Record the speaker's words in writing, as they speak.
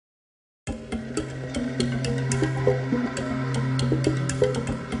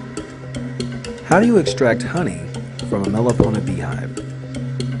How do you extract honey from a Melipona beehive?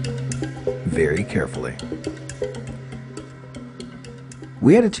 Very carefully.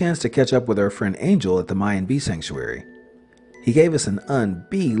 We had a chance to catch up with our friend Angel at the Mayan Bee Sanctuary. He gave us an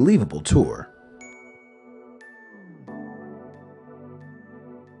unbelievable tour.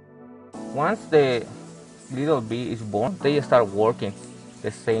 Once the little bee is born, they start working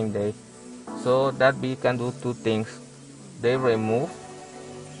the same day. So that bee can do two things. They remove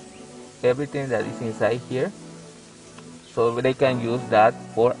everything that is inside here, so they can use that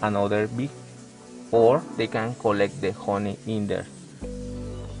for another bee, or they can collect the honey in there.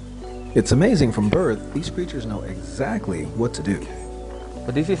 It's amazing, from birth, these creatures know exactly what to do.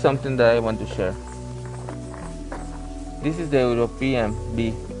 But this is something that I want to share. This is the European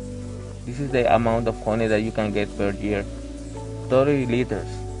bee. This is the amount of honey that you can get per year. 30 liters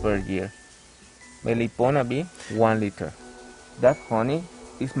per year. Melipona bee, 1 liter. That honey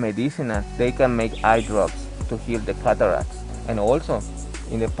is medicinal. They can make eye drops to heal the cataracts. And also,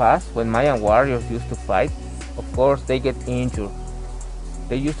 in the past, when Mayan warriors used to fight, of course they get injured.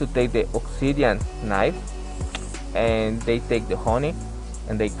 They used to take the obsidian knife and they take the honey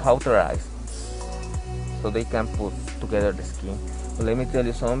and they cauterize so they can put together the skin. But let me tell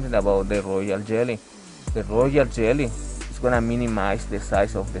you something about the royal jelly. The royal jelly is going to minimize the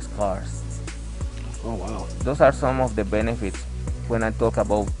size of the scars. Oh, wow. Those are some of the benefits when I talk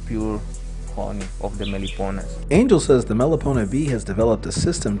about pure honey of the Meliponas. Angel says the Melipona bee has developed a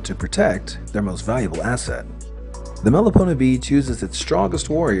system to protect their most valuable asset. The Melipona bee chooses its strongest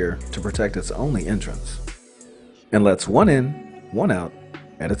warrior to protect its only entrance, and lets one in, one out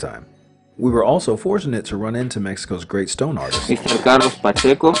at a time. We were also fortunate to run into Mexico's great stone artist, Mr. Carlos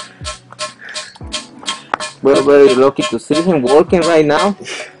Pacheco. We're very lucky to see him working right now.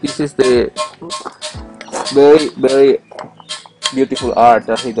 This is the very beautiful art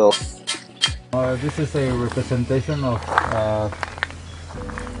that he does. This is a representation of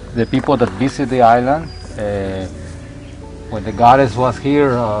the people that visit the island. When the goddess was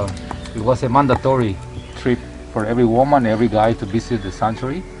here, it was a mandatory trip for every woman, every guy to visit the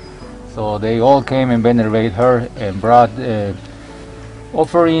sanctuary. So they all came and venerated her and brought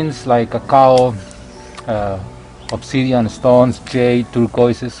offerings like cacao, obsidian stones, jade,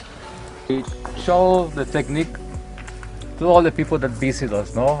 turquoises. We show the technique to all the people that visit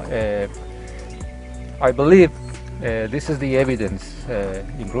us. I believe this is the evidence,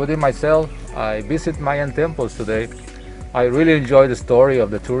 including myself. I visit Mayan temples today. I really enjoy the story of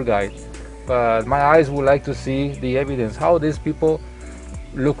the tour guide, but my eyes would like to see the evidence, how these people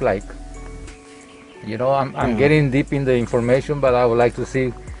look like. I'm getting deep in the information, but I would like to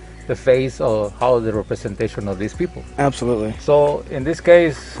see the face or how the representation of these people. Absolutely. So in this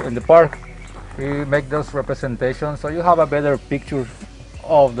case, in the park, we make those representations so you have a better picture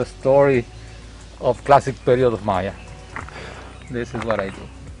of the story of classic period of Maya. This is what I do.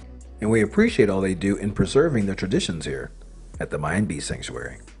 And we appreciate all they do in preserving their traditions here at the Mayan Bee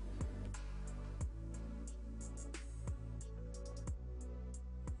Sanctuary.